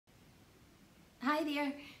Hi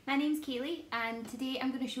there, my name's Kaylee and today I'm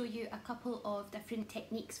going to show you a couple of different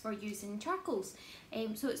techniques for using charcoals.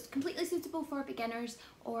 So it's completely suitable for beginners,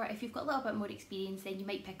 or if you've got a little bit more experience then you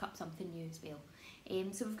might pick up something new as well.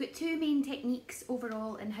 So we've got two main techniques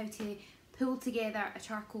overall in how to pull together a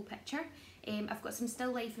charcoal picture. I've got some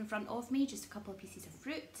still life in front of me, just a couple of pieces of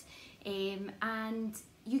fruit, and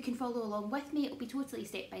you can follow along with me. It'll be totally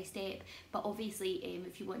step by step, but obviously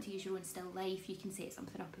if you want to use your own still life you can set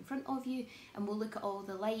something up in front of you and we'll look at all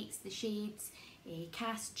the lights, the shades,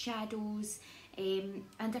 cast shadows, and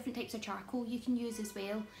different types of charcoal you can use as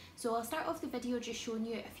well. So I'll start off the video just showing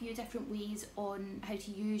you a few different ways on how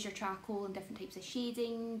to use your charcoal and different types of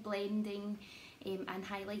shading, blending, and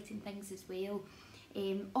highlighting things as well.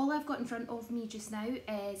 All I've got in front of me just now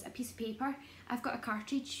is a piece of paper. I've got a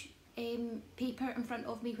cartridge paper in front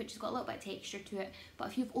of me which has got a little bit of texture to it, but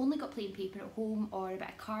if you've only got plain paper at home or a bit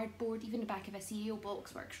of cardboard, even the back of a cereal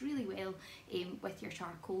box works really well with your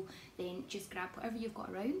charcoal, then just grab whatever you've got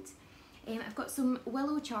around. I've got some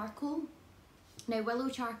willow charcoal. Now willow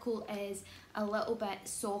charcoal is a little bit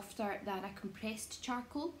softer than a compressed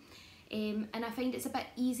charcoal, and I find it's a bit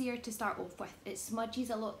easier to start off with. It smudges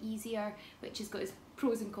a lot easier, which has got its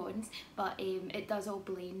pros and cons, but it does all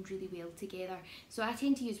blend really well together. So I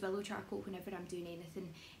tend to use willow charcoal whenever I'm doing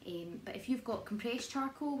anything, but if you've got compressed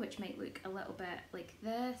charcoal, which might look a little bit like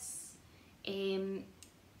this,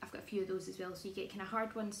 I've got a few of those as well, so you get kind of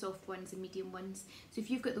hard ones, soft ones and medium ones. So if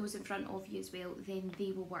you've got those in front of you as well, then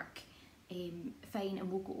they will work fine,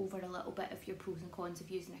 and we'll go over a little bit of your pros and cons of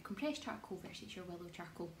using a compressed charcoal versus your willow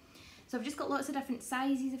charcoal. So I've just got lots of different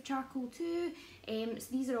sizes of charcoal too.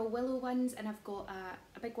 So these are all willow ones, and I've got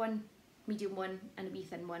a big one, medium one and a wee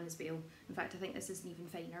thin one as well. In fact, I think this is an even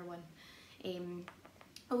finer one.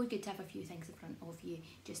 Always good to have a few things in front of you,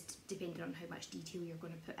 just depending on how much detail you're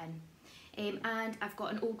going to put in. And I've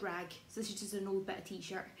got an old rag, so this is just an old bit of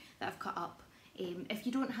t-shirt that I've cut up. If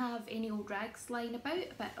you don't have any old rags lying about,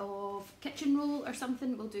 a bit of kitchen roll or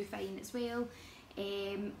something will do fine as well.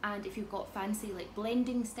 And if you've got fancy like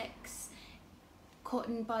blending sticks,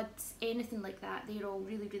 cotton buds, anything like that, they're all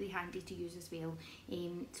really handy to use as well.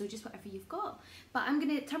 So just whatever you've got. But I'm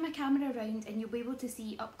going to turn my camera around and you'll be able to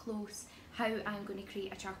see up close how I'm going to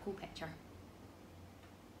create a charcoal picture.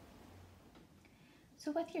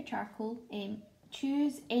 So with your charcoal,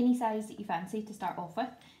 choose any size that you fancy to start off with.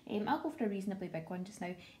 I'll go for a reasonably big one just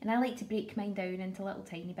now, and I like to break mine down into little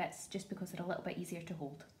tiny bits just because they're a little bit easier to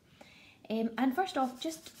hold. And first off,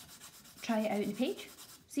 just try it out on the page,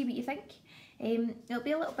 see what you think. It'll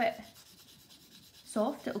be a little bit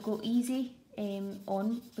soft, it'll go easy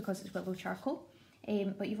on because it's willow charcoal,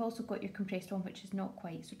 but you've also got your compressed one which is not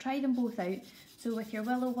quite, so try them both out. So with your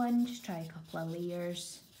willow one, just try a couple of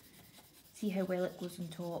layers, see how well it goes on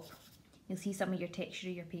top. You'll see some of your texture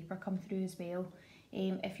of your paper come through as well.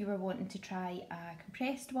 If you were wanting to try a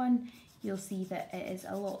compressed one, you'll see that it is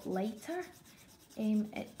a lot lighter.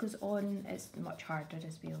 It goes on, it's much harder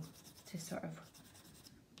as well to sort of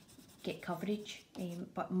get coverage,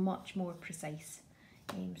 but much more precise.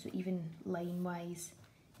 So even line wise,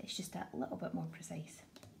 it's just a little bit more precise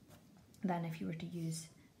than if you were to use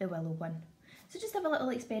the willow one. So just have a little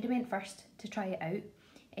experiment first to try it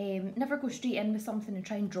out. Never go straight in with something and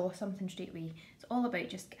try and draw something straight away. It's all about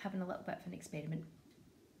just having a little bit of an experiment.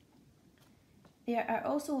 There are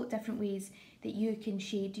also different ways that you can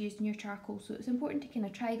shade using your charcoal, so it's important to kind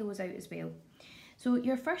of try those out as well. So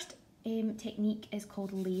your first technique is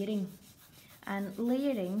called layering, and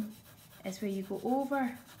layering is where you go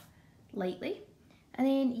over lightly and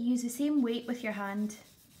then you use the same weight with your hand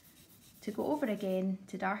to go over again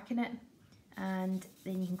to darken it, and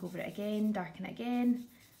then you can go over it again, darken it again,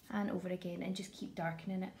 and over again, and just keep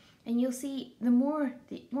darkening it. And you'll see the more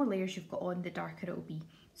layers you've got on, the darker it will be.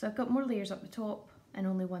 So I've got more layers up the top and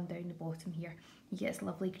only one down the bottom here. You get this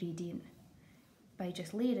lovely gradient by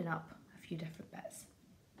just layering up a few different bits.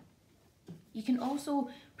 You can also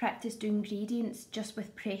practice doing gradients just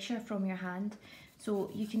with pressure from your hand. So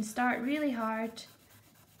you can start really hard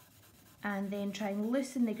and then try and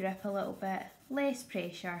loosen the grip a little bit, less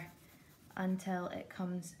pressure, until it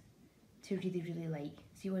comes to really light.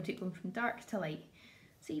 So you want it going from dark to light.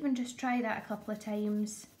 So even just try that a couple of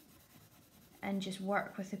times and just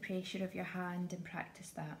work with the pressure of your hand and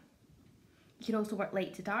practice that. You can also work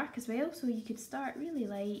light to dark as well, so you could start really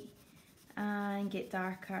light and get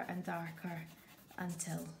darker and darker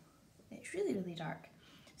until it's really dark.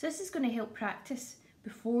 So this is going to help practice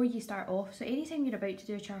before you start off. So anytime you're about to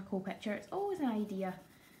do a charcoal picture, it's always an idea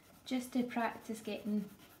just to practice getting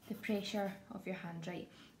the pressure of your hand right.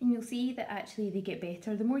 And you'll see that actually they get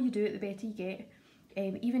better. The more you do it, the better you get.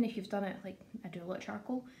 Even if you've done it, like I do a lot of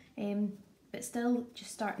charcoal, but still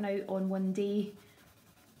just starting out on one day,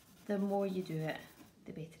 the more you do it,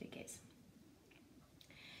 the better it gets.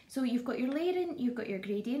 So you've got your layering, you've got your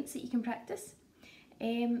gradients that you can practice,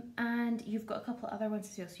 and you've got a couple of other ones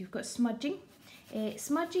as well. So you've got smudging.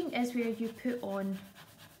 Smudging is where you put on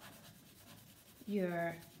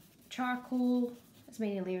your charcoal, as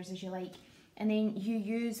many layers as you like, and then you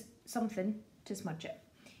use something to smudge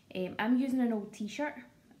it. I'm using an old t-shirt,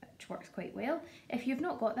 which works quite well. If you've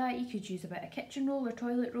not got that, you could use a bit of kitchen roll or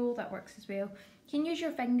toilet roll, that works as well. You can use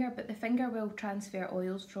your finger, but the finger will transfer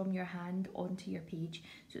oils from your hand onto your page.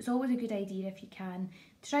 So it's always a good idea, if you can,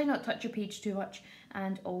 to try not to touch your page too much,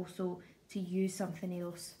 and also to use something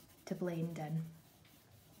else to blend in.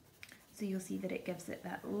 So you'll see that it gives it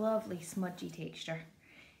that lovely smudgy texture.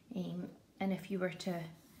 And if you were to,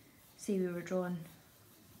 say we were drawing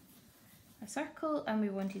a circle and we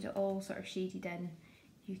wanted it all sort of shaded in,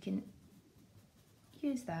 you can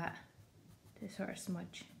use that to sort of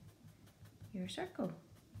smudge your circle.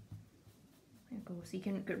 There you go. So you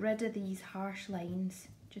can get rid of these harsh lines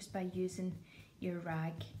just by using your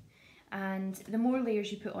rag. And the more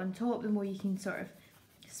layers you put on top, the more you can sort of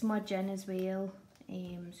smudge in as well.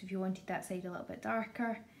 So if you wanted that side a little bit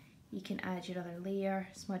darker, you can add your other layer,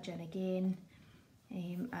 smudge in again,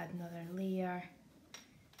 add another layer,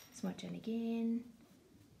 smudge in again,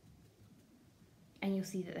 and you'll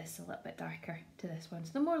see that this is a little bit darker to this one.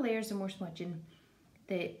 So the more layers, the more smudging,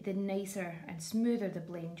 the nicer and smoother the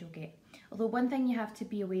blend you'll get. Although one thing you have to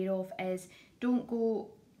be aware of is don't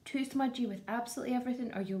go too smudgy with absolutely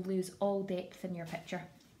everything, or you'll lose all depth in your picture.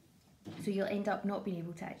 So you'll end up not being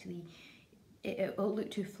able to actually, it'll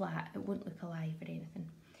look too flat, it won't look alive or anything.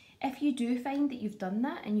 If you do find that you've done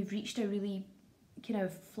that and you've reached a really kind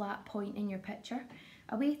of flat point in your picture,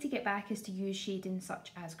 a way to get back is to use shading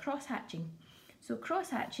such as cross-hatching. So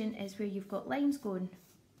cross-hatching is where you've got lines going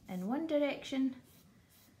in one direction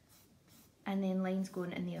and then lines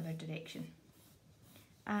going in the other direction.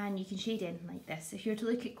 And you can shade in like this. If you were to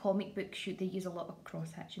look at comic books, they use a lot of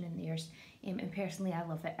cross-hatching in theirs, and personally I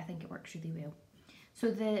love it. I think it works really well.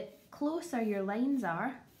 So the closer your lines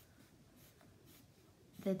are,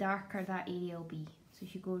 the darker that area will be. So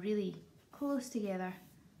if you go really close together,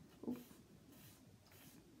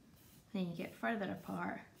 then you get further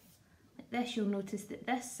apart like this, you'll notice that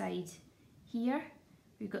this side here,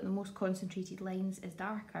 we've got the most concentrated lines, is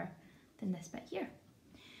darker than this bit here.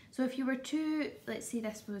 So if you were to, let's say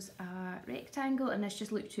this was a rectangle and this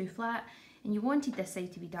just looked too flat and you wanted this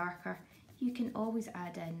side to be darker, you can always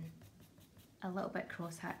add in a little bit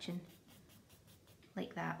cross hatching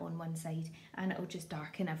like that on one side, and it'll just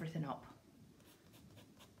darken everything up.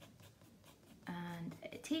 And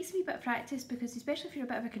it takes a wee bit of practice, because especially if you're a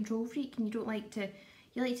bit of a control freak and you don't like to,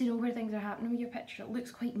 you like to know where things are happening with your picture, it looks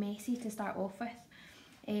quite messy to start off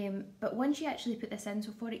with. But once you actually put this in,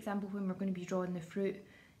 so for example when we're going to be drawing the fruit,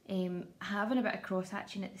 having a bit of cross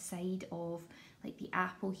hatching at the side of like the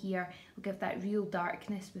apple here will give that real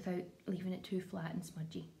darkness without leaving it too flat and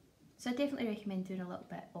smudgy. So I definitely recommend doing a little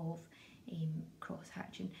bit of cross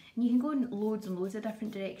hatching, and you can go in loads and loads of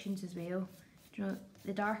different directions as well. You know,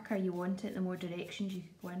 the darker you want it, the more directions you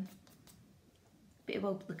could go in, but it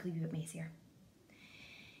will look a little bit messier.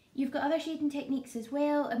 You've got other shading techniques as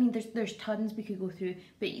well. I mean, there's tons we could go through,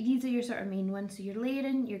 but these are your sort of main ones. So your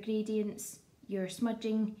layering, your gradients, your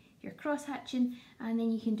smudging, your cross hatching, and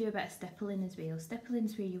then you can do a bit of stippling as well. Stippling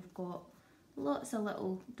is where you've got lots of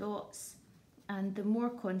little dots, and the more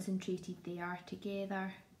concentrated they are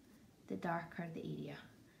together, the darker the area.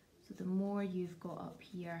 So the more you've got up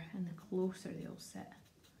here and the closer they'll sit.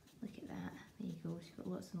 Look at that, there you go, so you've got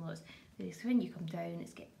lots and lots. So when you come down,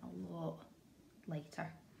 it's getting a lot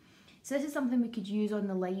lighter. So this is something we could use on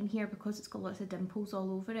the line here, because it's got lots of dimples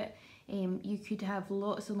all over it. You could have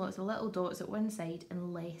lots and lots of little dots at one side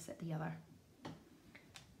and less at the other.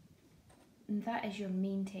 And that is your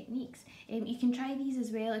main techniques. You can try these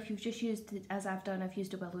as well if you've just used, as I've done, I've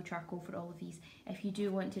used a willow charcoal for all of these. If you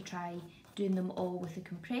do want to try doing them all with a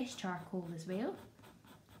compressed charcoal as well,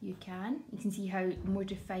 you can. You can see how more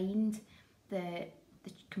defined the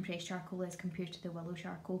compressed charcoal is compared to the willow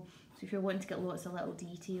charcoal. So if you're wanting to get lots of little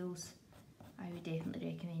details, I would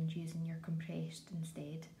definitely recommend using your compressed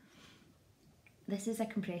instead. This is a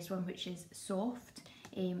compressed one which is soft,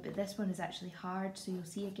 but this one is actually hard, so you'll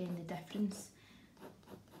see again the difference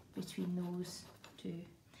between those two.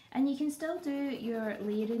 And you can still do your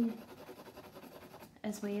layering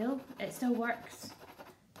as well, it still works,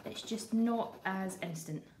 it's just not as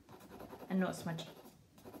instant and not smudgy.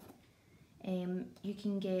 You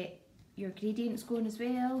can get your gradients going as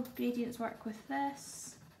well. Gradients work with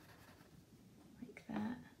this, like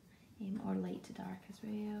that, or light to dark as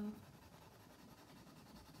well.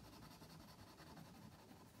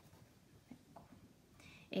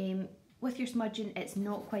 With your smudging, it's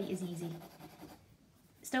not quite as easy.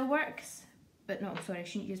 Still works, but no, sorry, I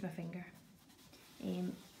shouldn't use my finger.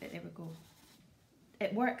 But there we go.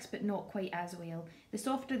 It works, but not quite as well. The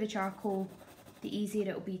softer the charcoal, the easier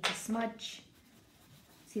it'll be to smudge.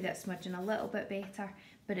 See, that's smudging a little bit better,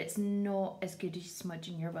 but it's not as good as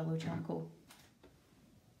smudging your willow charcoal.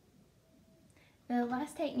 The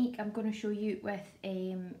last technique I'm going to show you with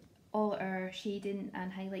all our shading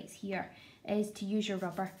and highlights here is to use your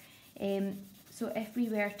rubber. So if we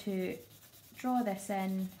were to draw this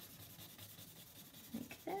in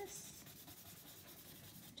like this,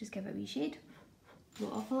 just give it a wee shade, blow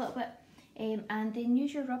it off a little bit, and then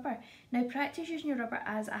use your rubber. Now practice using your rubber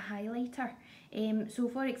as a highlighter. So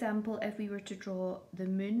for example, if we were to draw the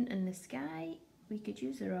moon in the sky, we could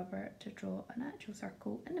use the rubber to draw an actual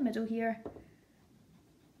circle in the middle here.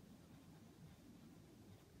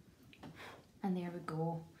 And there we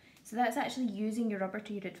go. So that's actually using your rubber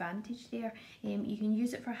to your advantage there. You can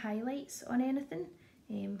use it for highlights on anything.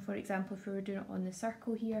 For example, if we were doing it on the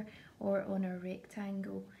circle here or on a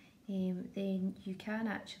rectangle, then you can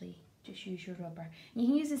actually just use your rubber. And you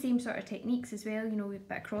can use the same sort of techniques as well, you know, a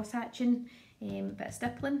bit of cross hatching, a bit of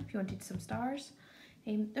stippling if you wanted some stars.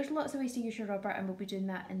 There's lots of ways to use your rubber, and we'll be doing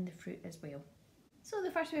that in the fruit as well. So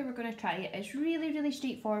the first way we're going to try it is really, really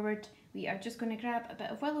straightforward. We are just going to grab a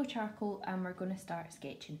bit of willow charcoal and we're going to start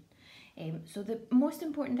sketching. So the most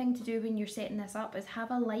important thing to do when you're setting this up is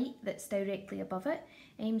have a light that's directly above it.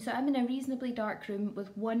 So I'm in a reasonably dark room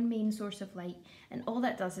with one main source of light, and all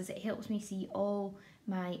that does is it helps me see all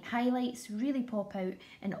my highlights really pop out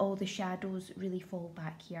and all the shadows really fall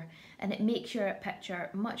back here, and it makes your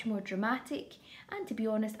picture much more dramatic and, to be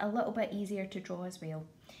honest, a little bit easier to draw as well.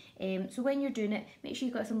 So when you're doing it, make sure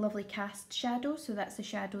you've got some lovely cast shadows, so that's the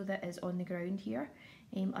shadow that is on the ground here.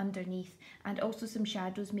 Underneath, and also some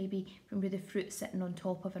shadows maybe from where the fruit's sitting on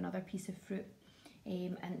top of another piece of fruit,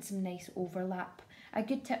 and some nice overlap. A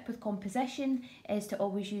good tip with composition is to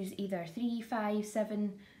always use either 3, 5,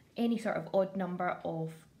 7, any sort of odd number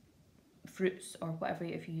of fruits or whatever.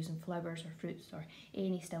 If you're using flowers or fruits or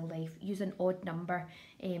any still life, use an odd number.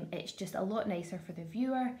 It's just a lot nicer for the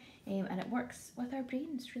viewer, and it works with our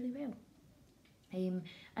brains really well. And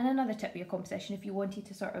another tip with your composition, if you wanted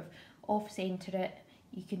to sort of off-centre it,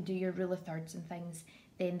 you can do your rule of thirds and things,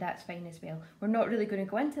 then that's fine as well. We're not really going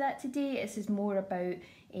to go into that today. This is more about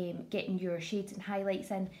getting your shades and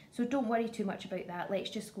highlights in, so don't worry too much about that. Let's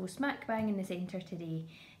just go smack bang in the centre today,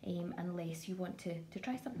 unless you want to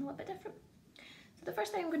try something a little bit different. So the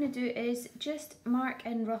first thing I'm going to do is just mark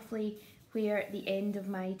in roughly where the end of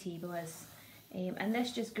my table is, and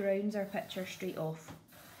this just grounds our picture straight off.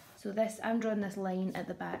 So this, I'm drawing this line at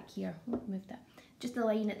the back here. Oh, move that. Just the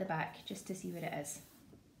line at the back, just to see where it is.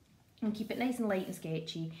 And keep it nice and light and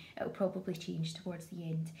sketchy. It'll probably change towards the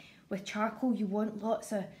end. With charcoal, you want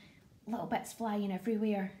lots of little bits flying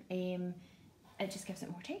everywhere. It just gives it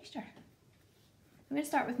more texture. I'm going to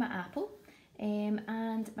start with my apple,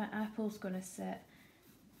 and my apple's going to sit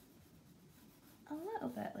a little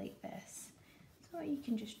bit like this. So you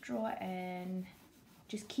can just draw it in.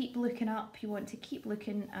 Just keep looking up. You want to keep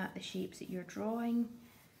looking at the shapes that you're drawing.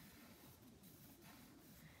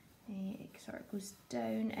 It sort of goes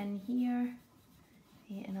down in here,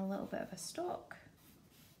 and a little bit of a stalk,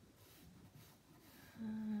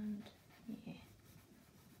 and yeah,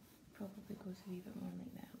 probably goes a wee bit more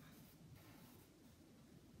like that.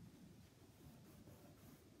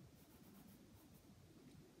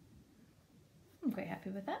 I'm quite happy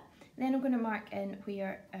with that. Then I'm going to mark in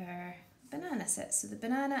where our banana sits. So the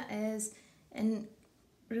banana is in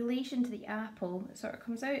relation to the apple. It sort of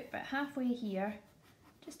comes out about halfway here,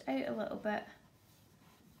 just out a little bit,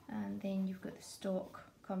 and then you've got the stalk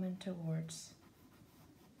coming towards,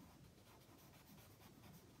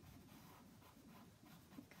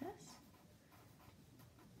 like this.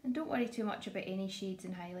 And don't worry too much about any shades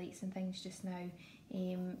and highlights and things just now.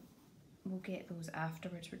 We'll get those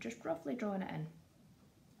afterwards. We're just roughly drawing it in.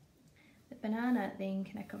 The banana then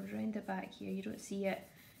kind of comes around the back here, you don't see it,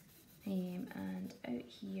 and out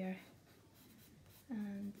here,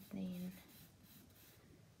 and then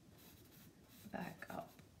back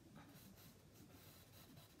up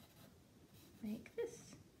like this.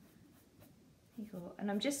 There you go. And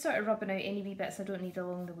I'm just sort of rubbing out any wee bits I don't need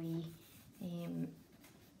along the way.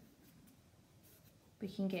 We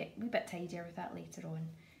can get a wee bit tidier with that later on.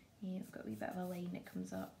 It's got a wee bit of a line that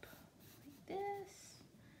comes up like this,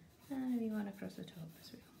 and a wee one across the top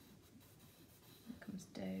as well. It comes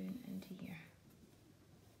down into here.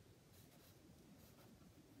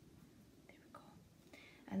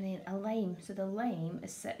 And then a lime, so the lime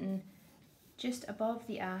is sitting just above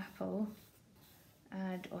the apple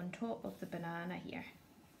add on top of the banana here,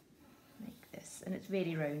 like this, and it's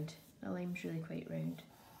very round. The lime's really quite round.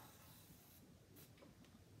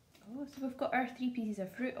 Oh, so we've got our 3 pieces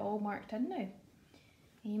of fruit all marked in now.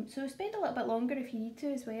 So spend a little bit longer if you need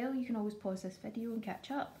to as well. You can always pause this video and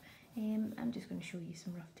catch up. I'm just going to show you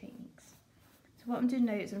some rough techniques. So what I'm doing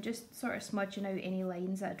now is I'm just sort of smudging out any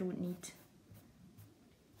lines that I don't need.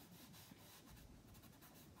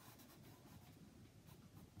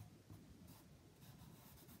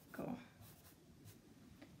 Go.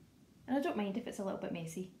 And I don't mind if it's a little bit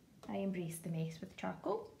messy. I embrace the mess with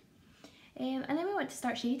charcoal. And then we want to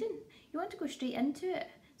start shading. You want to go straight into it.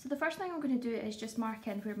 So the first thing I'm going to do is just mark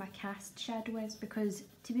in where my cast shadow is, because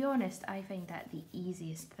to be honest I find that the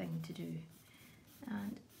easiest thing to do.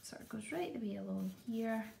 And it sort of goes right the way along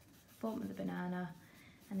here, bottom of the banana,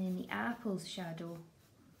 and then the apple's shadow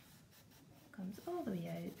comes all the way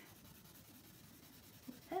out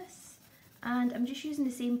like this. And I'm just using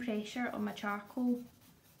the same pressure on my charcoal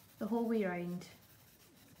the whole way around.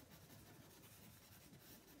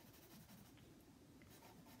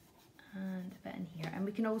 And a bit in here, and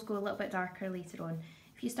we can always go a little bit darker later on.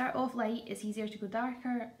 If you start off light, it's easier to go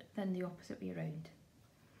darker than the opposite way around.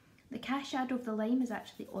 The cast shadow of the lime is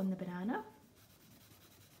actually on the banana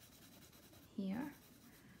here,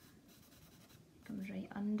 comes right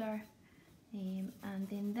under, and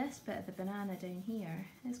then this bit of the banana down here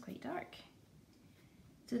is quite dark.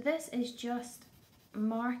 So this is just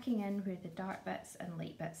marking in where the dark bits and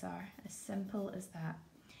light bits are, as simple as that.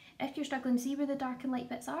 If you're struggling to see where the dark and light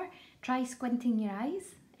bits are, try squinting your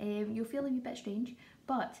eyes. You'll feel a wee bit strange,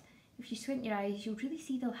 but if you squint your eyes, you'll really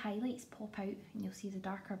see the highlights pop out and you'll see the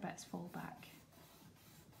darker bits fall back.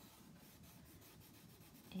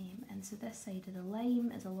 And so this side of the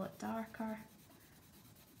lime is a lot darker.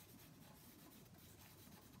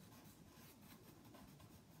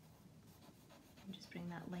 And just bring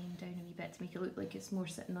that lime down a wee bit to make it look like it's more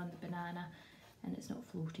sitting on the banana and it's not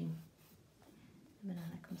floating. The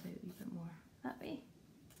banana comes out a wee bit more that way.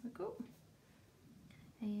 There we go.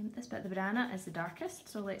 This bit of the banana is the darkest,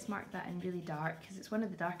 so let's mark that in really dark because it's one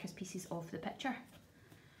of the darkest pieces of the picture.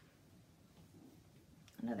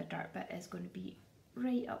 Another dark bit is going to be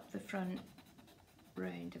right up the front,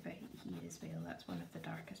 round about here as well. That's one of the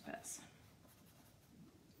darkest bits.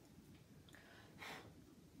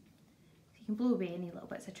 So you can blow away any little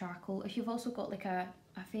bits of charcoal. If you've also got like a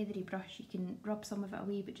feathery brush, you can rub some of it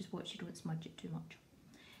away, but just watch you don't smudge it too much.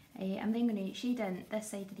 I'm then going to shade in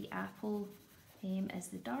this side of the apple is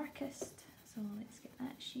the darkest, so let's get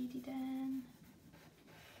that shaded in.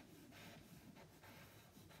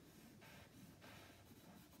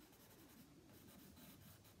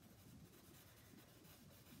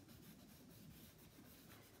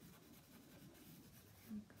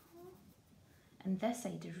 And this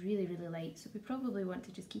side is really, really light, so we probably want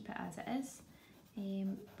to just keep it as it is.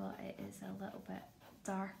 But it is a little bit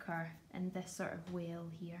darker in this sort of well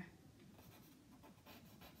here.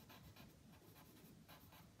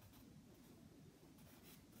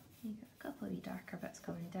 You've got a couple of wee darker bits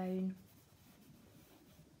coming down.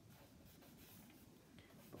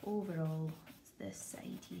 But overall, it's this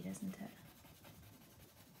side here, isn't it?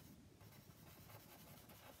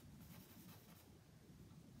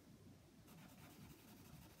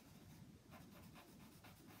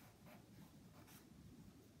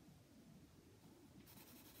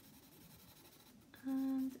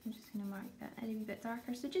 And I'm just going to mark that a wee bit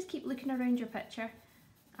darker. So just keep looking around your picture,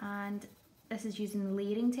 and this is using the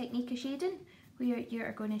layering technique of shading, where you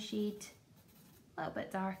are going to shade a little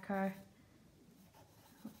bit darker,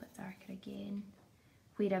 a little bit darker again,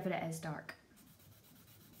 wherever it is dark.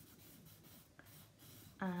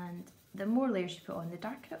 And the more layers you put on, the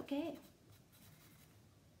darker it'll get.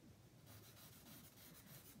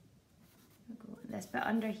 This bit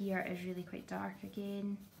under here is really quite dark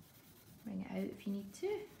again. Bring it out if you need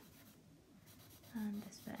to. And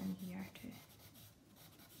this bit in here too.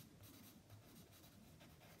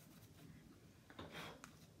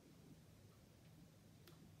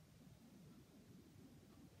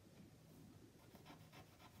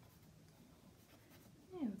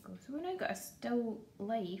 There we go. So we've now got a still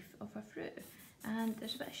life of a fruit, and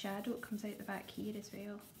there's a bit of shadow that comes out the back here as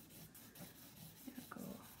well. There we go.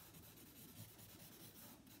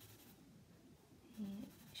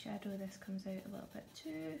 Shadow, this comes out a little bit too.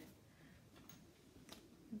 There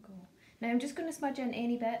we go. Now I'm just going to smudge in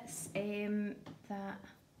any bits that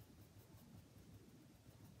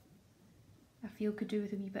I feel could do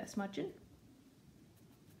with a wee bit of smudging.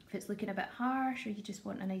 If it's looking a bit harsh or you just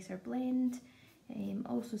want a nicer blend.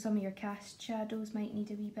 Also some of your cast shadows might need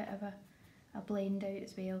a wee bit of a blend out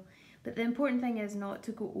as well. But the important thing is not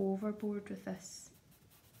to go overboard with this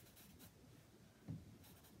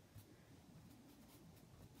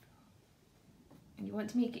And you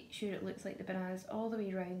want to make sure it looks like the banana's all the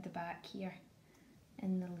way around the back here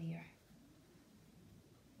in the layer.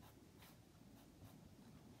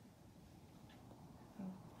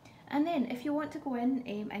 And then if you want to go in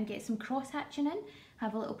and get some cross hatching in,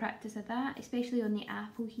 have a little practice of that, especially on the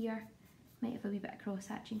apple here. Might have a wee bit of cross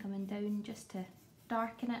hatching coming down just to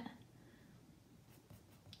darken it.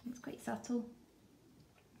 It's quite subtle.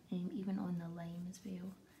 Even on the lime as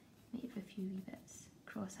well. Might have a few wee bits.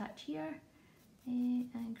 Cross hatch here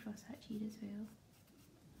and cross hatch here as well.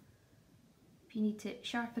 If you need to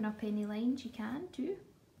sharpen up any lines, you can too.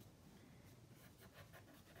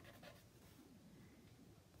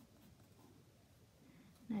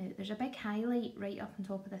 Now there's a big highlight right up on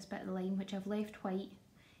top of this bit of the lime which I've left white.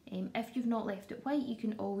 If you've not left it white, you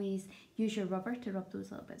can always use your rubber to rub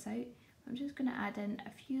those little bits out. I'm just going to add in a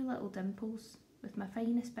few little dimples with my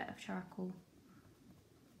finest bit of charcoal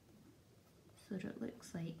so that it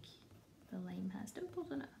looks like the lime has dimples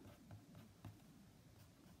in it.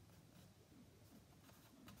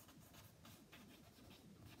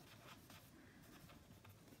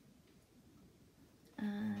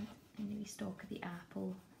 And the wee stalk of the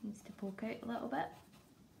apple needs to poke out a little bit.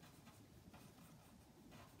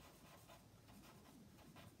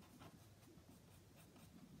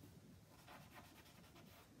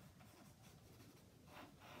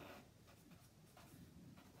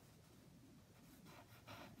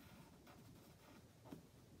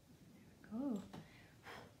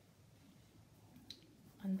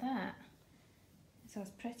 And that is us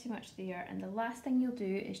pretty much there, and the last thing you'll do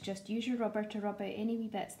is just use your rubber to rub out any wee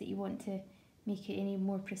bits that you want to make it any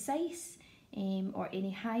more precise or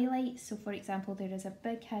any highlights. So for example, there is a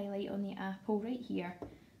big highlight on the apple right here,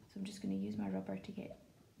 so I'm just going to use my rubber to get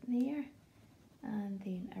there and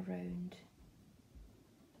then around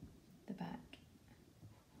the back.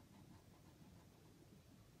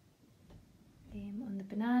 On the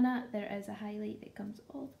banana there is a highlight that comes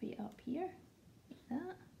all the way up here, like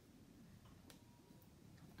that,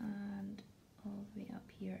 and all the way up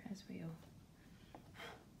here as well.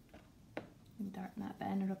 And darken that bit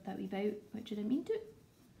in and rub that wee bit out, which I didn't mean to.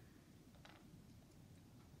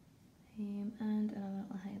 And another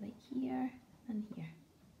little highlight here and here.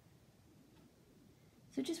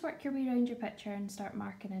 So just work your way around your picture and start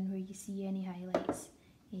marking in where you see any highlights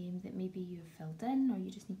that maybe you've filled in or you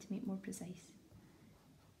just need to make more precise.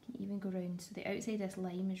 You can even go round, so the outside of this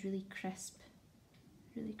lime is really crisp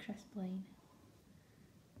line.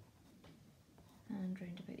 And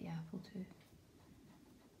round about the apple too.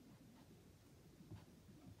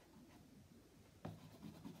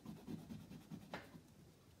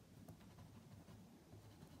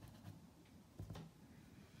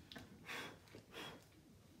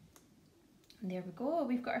 And there we go,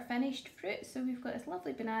 we've got our finished fruit. So we've got this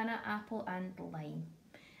lovely banana, apple and lime.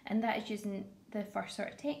 And that is using the first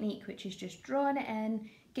sort of technique, which is just drawing it in,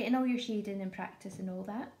 getting all your shading and practice and all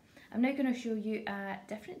that. I'm now going to show you a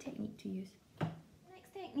different technique to use. The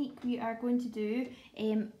next technique we are going to do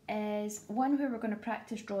is one where we're going to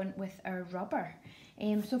practice drawing with our rubber.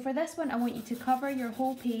 So for this one I want you to cover your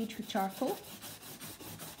whole page with charcoal.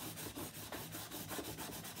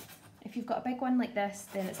 If you've got a big one like this,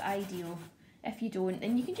 then it's ideal. If you don't,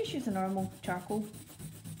 then you can just use a normal charcoal.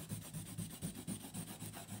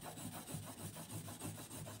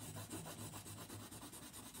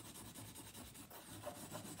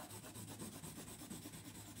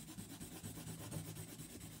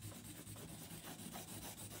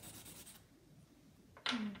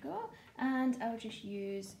 There we go. And I'll just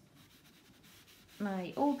use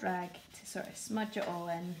my old rag to sort of smudge it all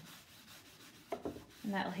in.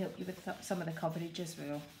 And that'll help you with some of the coverage as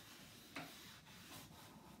well.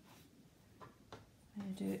 I'm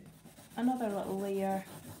going to do another little layer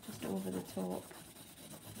just over the top,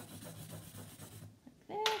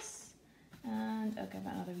 like this, and I'll give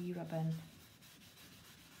it another wee rub in.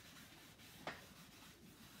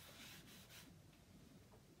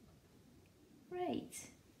 Right,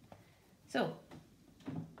 so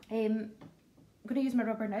I'm going to use my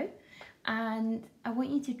rubber now, and I want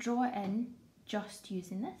you to draw it in just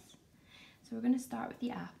using this. So we're going to start with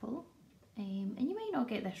the apple, and you might not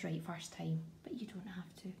get this right first time, but you don't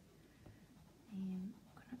have to. I'm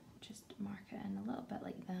going to just mark it in a little bit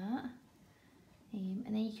like that, and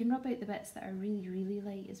then you can rub out the bits that are really, really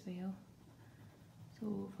light as well.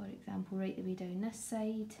 So for example, right the way down this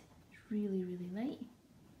side, it's really, really light.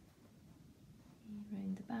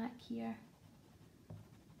 Around the back here.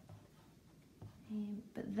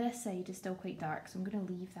 But this side is still quite dark, so I'm going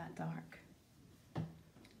to leave that dark.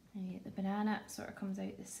 The banana sort of comes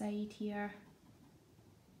out the side here,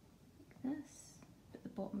 like this, but the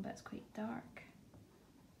bottom bit's quite dark.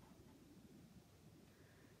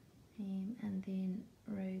 and then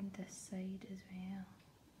round this side as well.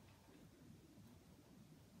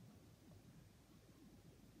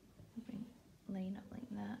 Bring line up like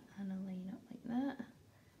that and a line up like that,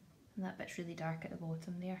 and that bit's really dark at the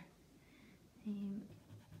bottom there. And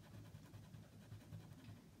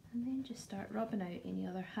then just start rubbing out any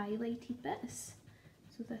other highlighted bits.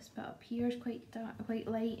 So this bit up here is quite dark, quite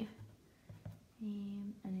light,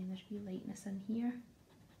 and then there's a wee lightness in here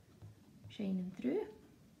shining through,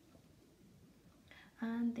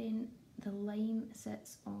 and then the lime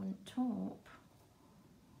sits on top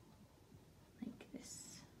like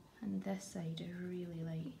this, and this side is really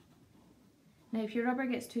light. Now if your rubber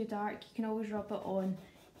gets too dark, you can always rub it on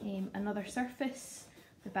another surface.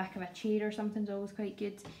 The back of a chair or something's always quite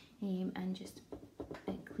good, and just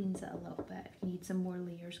it cleans it a little bit if you need some more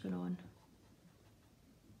layers going on.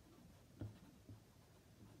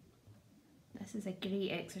 This is a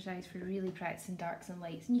great exercise for really practicing darks and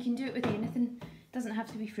lights, and you can do it with anything, it doesn't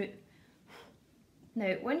have to be fruit.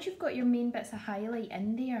 Now once you've got your main bits of highlight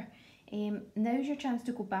in there, now's your chance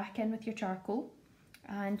to go back in with your charcoal,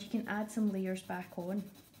 and you can add some layers back on.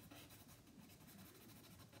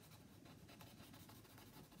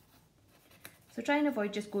 So try and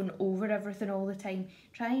avoid just going over everything all the time.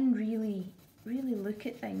 Try and really look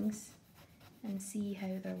at things and see how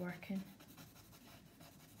they're working.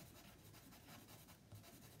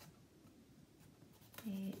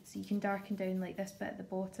 So you can darken down like this bit at the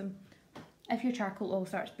bottom. If your charcoal all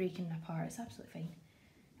starts breaking apart, it's absolutely fine.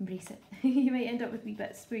 Embrace it. You might end up with wee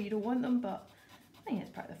bits where you don't want them, but I think it's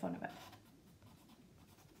part of the fun of it.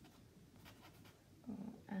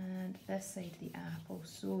 Oh, and this side of the apple,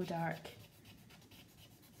 so dark.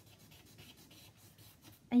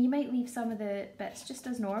 And you might leave some of the bits just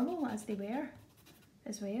as normal as they were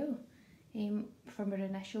as well, from our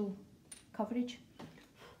initial coverage.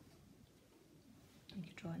 You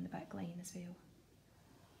could draw in the back line as well.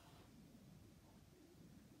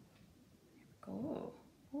 There we go.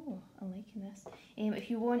 Oh, I'm liking this. If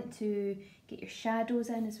you want to get your shadows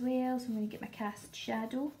in as well, so I'm going to get my cast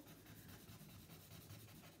shadow.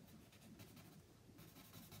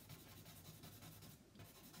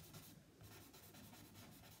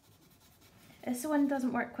 This one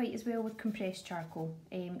doesn't work quite as well with compressed charcoal.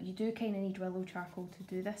 You do kind of need willow charcoal to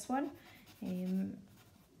do this one,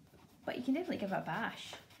 but you can definitely give it a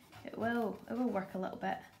bash. It will work a little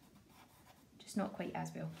bit, just not quite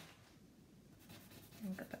as well.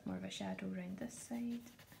 And got a bit more of a shadow around this side.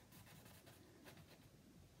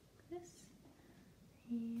 This,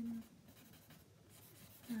 and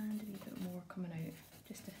a wee bit more coming out,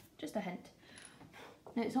 just a hint.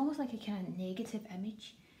 Now it's almost like a kind of negative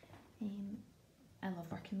image. I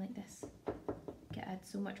love working like this. It adds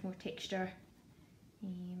so much more texture,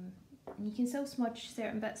 and you can still smudge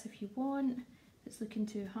certain bits if you want, if it's looking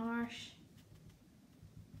too harsh.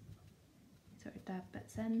 Sort of dab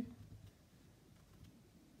bits in.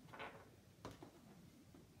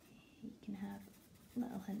 You can have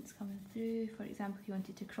little hints coming through. For example, if you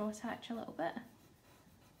wanted to cross hatch a little bit.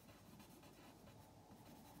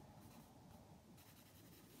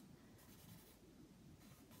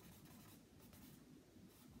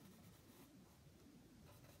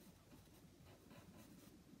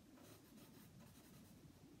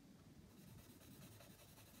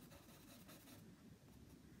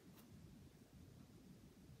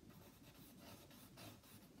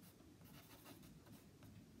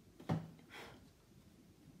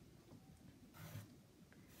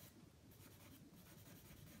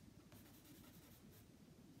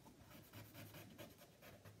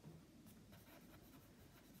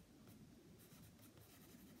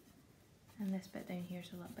 And this bit down here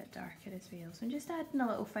is a little bit darker as well. So I'm just adding a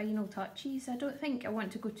little final touches. I don't think I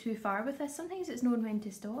want to go too far with this. Sometimes it's knowing when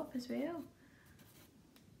to stop as well.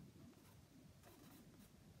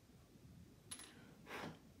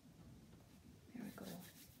 There we go.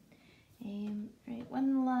 Right,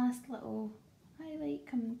 one last little highlight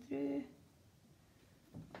coming through.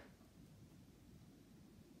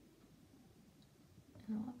 And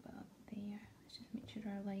a little bit up there. Let's just make sure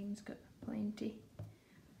our line's got plenty.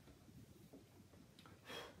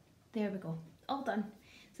 There we go, all done.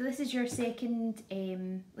 So this is your second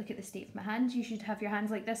look at the state of my hands. You should have your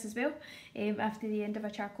hands like this as well after the end of a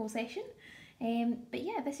charcoal session. But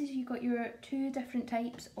yeah, this is, you got your two different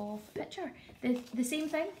types of picture. The same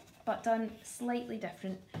thing, but done slightly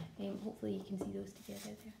different. Hopefully you can see those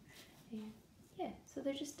together there. Yeah, so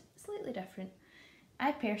they're just slightly different.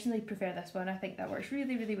 I personally prefer this one. I think that works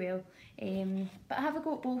really, really well. But have a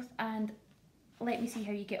go at both and let me see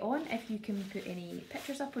how you get on. If you can put any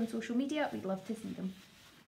pictures up on social media, we'd love to see them.